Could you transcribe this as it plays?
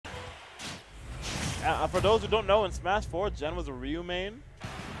For those who don't know, in Smash 4, Jen was a Ryu main.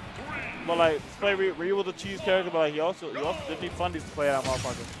 But like, play Ryu was a cheese character, but like, he also didn't need fundies to play that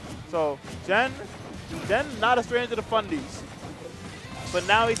motherfucker. So Jen not a stranger to fundies. But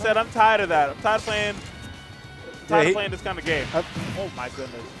now he said, I'm tired of that. I'm tired of playing. Playing this kind of game. Oh my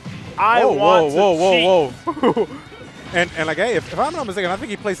goodness. I want to cheat. And like, hey, if I'm not mistaken, I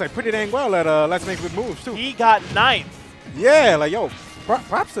think he plays like pretty dang well at Let's Make Good Moves too. He got 9th. Yeah, like yo,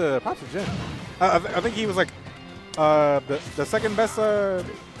 props to Jen. I think he was like the second best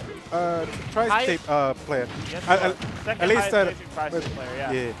tri-state player. Yes, at least tri-state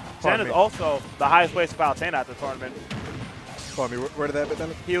player. Yeah. Jen is also the highest placed Palutena at the tournament. Pardon me, where did that bit then?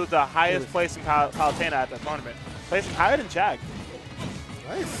 He was the highest placing Palutena at the tournament, placing higher than Jag.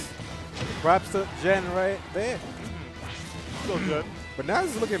 Nice. Props to Jen right there. So good. But now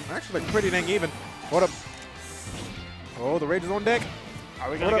this is looking actually like pretty dang even. What up? Oh, the Rage is on deck. Are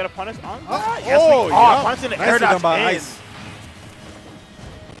we going to get a punish on that? Yes, we are. Punch in the air dodge by in. Ice.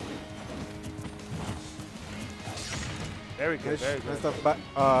 Very good, very good.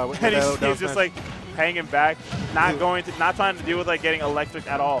 And he's just like hanging back, not trying to deal with like getting electric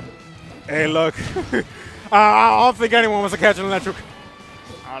at all. Hey, look. I don't think anyone wants to catch an electric.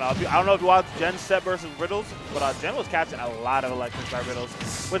 I don't know if you watched Jen's set versus Riddles, but Jen was catching a lot of electrics by Riddles,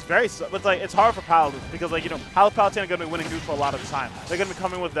 which it's hard for Paladins because like how is Palutena going to be winning neutral a lot of the time? They're going to be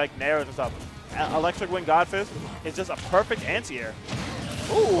coming with like Nairs and stuff. Electric Wing Godfist is just a perfect anti-air.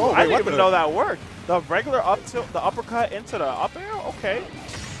 Ooh, I didn't even know that worked. The regular up tilt, the uppercut into the up air. Okay,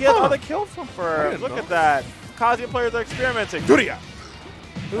 he has other kills from first. Look at that. Kazuya players are experimenting. Kazuya.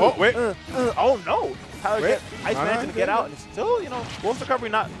 Oh wait. Oh no. Tyler Ice managed to get out, and still, Wolf's recovery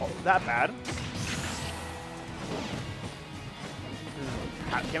not that bad.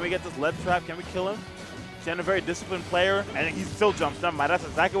 Can we get this lead trap? Can we kill him? Jen a very disciplined player, and he still jumps. Never mind. That's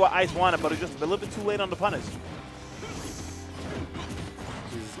exactly what Ice wanted, but he's just a little bit too late on the punish.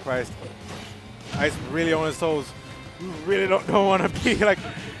 Jesus Christ. Ice really on his toes. You really don't want to be like.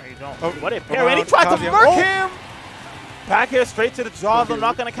 You don't. What a pair! And he tried to murk him. Back here, straight to the jaws. I'm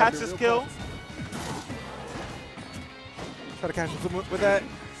not gonna catch this kill. Try to catch him with that.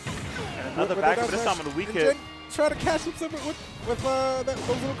 And another back, but this time on the weak hit. Try to catch him with those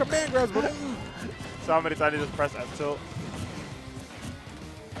little command grabs, bro. So many times he just press F tilt.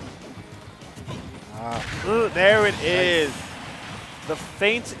 Ooh, there it is. The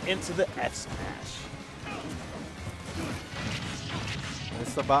feint into the F smash.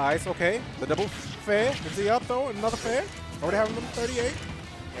 It's the by Ice, okay. The double fair. Is he up though? Another fair. Already having him 38.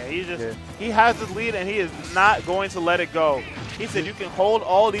 Yeah, he has his lead and he is not going to let it go. He said, "You can hold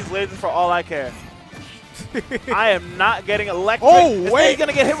all these lasers for all I care." I am not getting electric. Oh, wait. He's going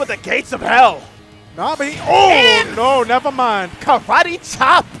to get hit with the gates of hell. Nah, but no, never mind. Karate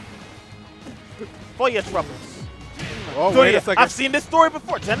chop for your troubles. Oh, wait a second. I've seen this story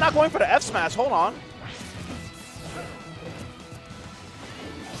before. Jen not going for the F smash. Hold on.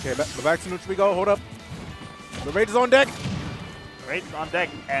 Okay, back to neutral we go. Hold up. The Rage is on deck. Rage is on deck,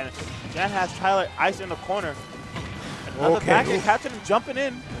 and Jen has Tyler Ice in the corner. Another back air, catching him jumping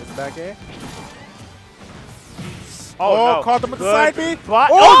in. There's back air. Oh, no. Caught them with the side B.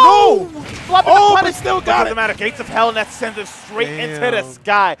 Oh, no! Flopping the punish. Still got it. Matter. Gates of hell, and that sends him straight into the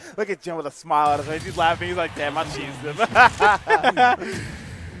sky. Look at Jen with a smile on his face. He's laughing. He's like, damn, I cheesed him.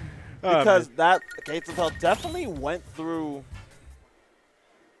 Because that Gates of hell definitely went through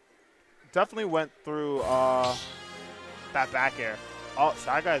that back air. Oh,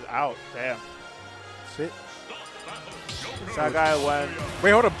 Shy Guy's out. Damn. Shit. Shy Guy went.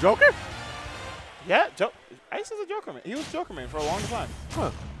 Wait, hold up. Joker? Yeah, Ice is a Joker man. He was Joker man for a long time.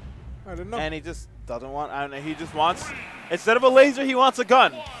 Huh. I didn't know. And he just doesn't want. I don't know. He just wants, instead of a laser, he wants a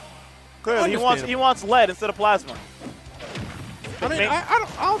gun. Clearly, he wants lead instead of plasma. I mean, I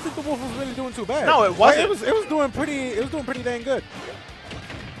don't think the Wolf was really doing too bad. No, it wasn't. It was doing pretty dang good.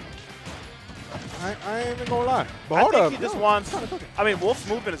 I ain't even gonna lie. But I think he just wants. I mean, Wolf's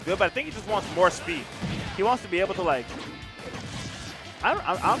movement is good, but I think he just wants more speed. He wants to be able to like.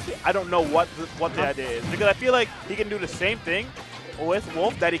 Honestly, I don't know what the idea is, because I feel like he can do the same thing with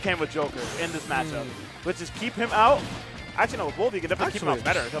Wolf that he can with Joker in this matchup, which is keep him out. Actually, no, with Wolf he can definitely keep him out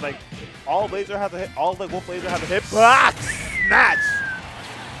better. So like, all laser has a hit, all the Wolf laser has a hit. Match.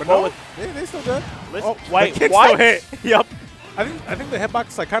 But no, they still good. Listen, wait, what? Hit. Yep. I think the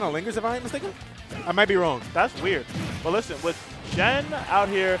hitbox like kind of lingers, if I ain't mistaken. I might be wrong. That's weird. But listen, with Jen out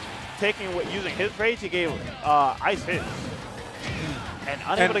here using his rage, he gave Ice hits. And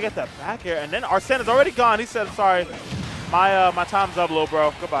unable to get that back air. And then Arsene is already gone. He said, sorry, my time's up, little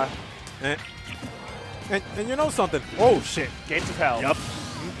bro. Goodbye. And you know something. Oh, shit. Gates of hell. Yep.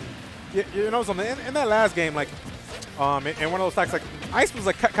 You know something? In that last game, like, in one of those stacks, like, Ice was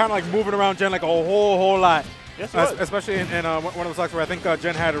like kind of like moving around Jen like a whole lot. Yes, especially in one of those stacks where I think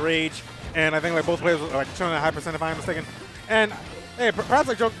Jen had Rage, and I think like both players were like showing a high percent if I'm mistaken. And hey, perhaps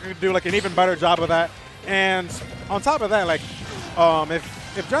like Joker could do like an even better job of that. And on top of that, like,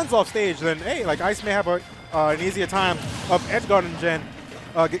 if Jen's off stage, then hey, like Ice may have an easier time of edge guarding Jen,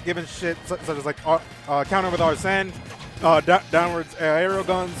 given shit such as like counter with Arsene, downwards aerial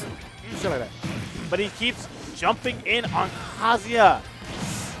guns, shit like that. But he keeps jumping in on Kazuya.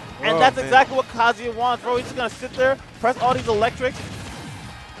 And Oh, that's man. exactly what Kazuya wants, bro. He's just going to sit there, press all these electrics.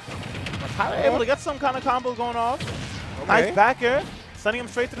 Kind of able to get some kind of combos going off. Okay. Nice back air, sending him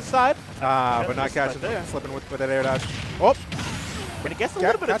straight to the side. But not catching, there. slipping with that air dash. Oh, And he gets a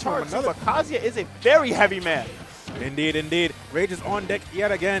little bit of catch him with charge, too, another. but Kazuya is a very heavy man. indeed, indeed. Rage is on deck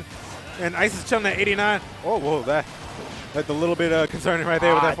yet again. And Ice is chilling at 89. Oh, whoa, that's a little bit concerning right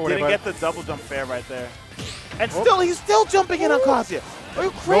there with that 40. Didn't get the double jump fair right there. And still, he's still jumping in on Kazuya. Are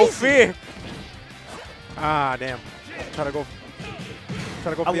you crazy? No fear. Ah, damn. Try to go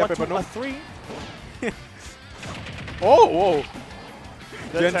for the up, but no. A 3. Oh, whoa.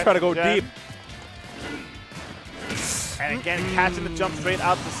 Good Jen try to go Jen. deep. And again, catching the jump straight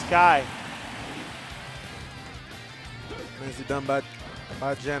out the sky. Nicely done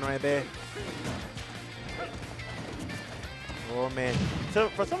by Jen right there. Oh, man. So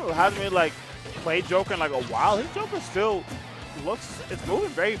for someone who hasn't really like played Joker in like a while, his Joker still it's moving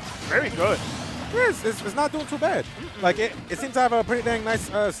very, very good. Yes, it's not doing too bad. Like it seems to have a pretty dang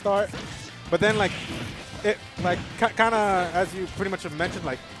nice start, but then like it like kind of as you pretty much have mentioned,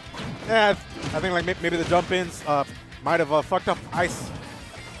 like I think like maybe the jump ins might have fucked up Ice.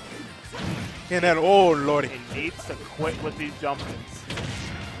 And then oh lordy, It needs to quit with these jump ins.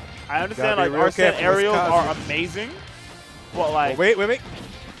 I understand Gotta be like real Arsene careful with aerials are Kazuya. amazing, but like wait.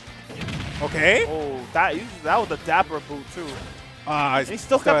 Okay. oh that was a dapper boot too. Ice he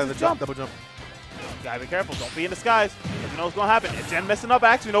still kept has his the jump. double jump. Gotta be careful. Don't be in disguise. You know what's gonna happen. It's Jen messing up.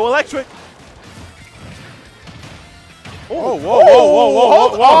 Actually, no electric. Oh,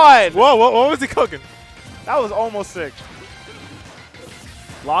 hold on. Whoa, what was he cooking? That was almost sick.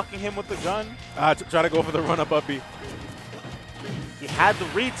 Locking him with the gun. Try to go for the run up B. He had the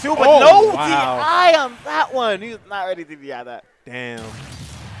read too, but Oh, no wow. DI on that one. He was not ready to DI that. Damn.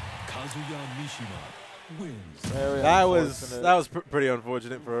 Kazuya Mishima wins. That was pretty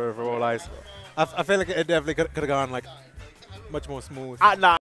unfortunate for All Ice. I feel like it definitely could have gone like much more smooth. Nah.